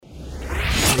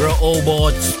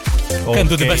robots. Can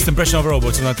do the best impression of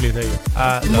robots, not later.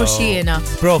 Mux jiena.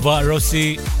 Prova,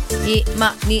 Rossi.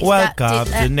 Welcome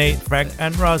to Nate, Frank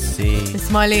and Rossi.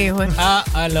 Isma' liħor.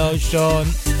 Hello, Sean.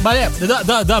 Ma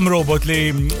da robot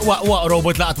li,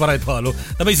 robot li għatma rajtħalu.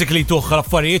 Da basically tuħ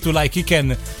affarijiet u like he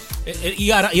can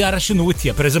jara xinu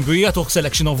witja, per eżempju, jgħatuħ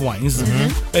selection of wines.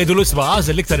 Jgħidu l-isma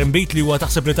għazel liktar imbit li huwa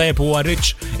taħseb li tajab huwa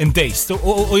rich in taste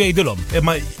u jgħidulhom.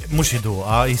 Imma mux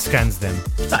jiduqa, he scans them.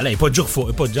 Lej, poġġuħ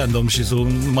fuq, poġġa għandhom xie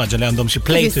immaġa li għandhom xie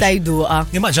plate. Jista' jduqa.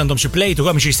 Immaġa għandhom xie plate u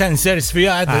għam xie sensors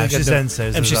fijad. Xie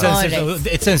sensors.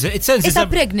 Issa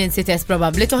pregnancy test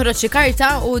probabli, toħroġ xi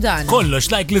karta u dan. Kollox,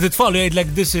 like li titfallu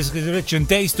jgħidlek this is rich in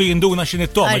taste u jinduna xin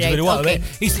it-toma ġveri għal.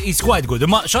 He's quite good.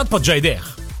 Imma xad poġġa jdejħ.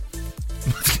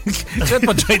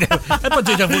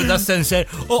 Poġġa fuq da sensor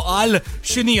u għal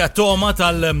xinija toma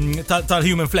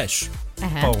tal-human flesh.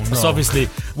 Oh, no. So obviously,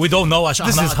 we don't know.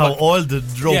 This is how all the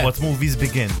robot movies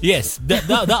begin. Yes, da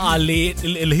għal li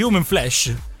il-human flesh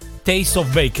taste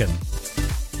of bacon.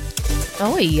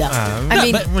 Oh, ija.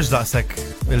 Mux daqsek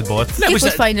il-bot.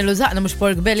 Kif fajn użaqna mux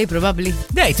pork belly, probably.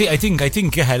 I think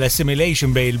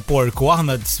l-assimilation bej il-pork u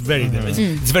aħna it's very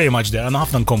much there. Għanna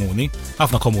ħafna komuni,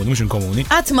 mux inkomuni.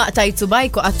 Għatma tajtu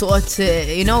bajku għattu għot,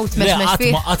 tmex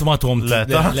fi. Għatma tom.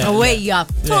 Għawejja,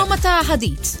 toma ta'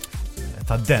 ħadit.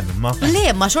 Ta' den, ma. Le,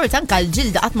 ma xort anka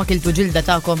l-ġilda, għatma kiltu ġilda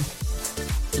ta'kom.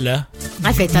 Le.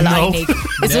 Għalfej tal-għajnik.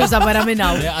 Iżuża barra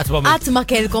minnaw. Għatma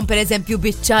kelkom per eżempju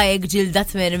bitċajek ġilda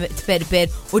tperper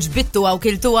u ġbittu għaw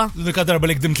kiltuwa. L-unika darba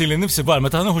li gdimt li nifsi bar,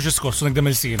 meta nħuġ iskossu nekdem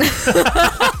il-sir.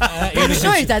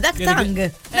 Xorta, dak tang.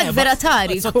 Dak vera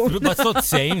tari. But it's not the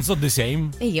same, it's not the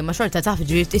same. Ija, ma xorta taf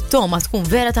ġbit, it-toma tkun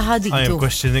vera ta' ħaditu. I am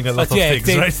questioning a lot of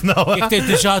things right now. Jek tejt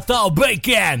t-xata u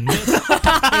bacon.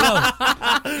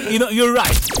 You're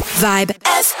right. Vibe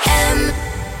FM.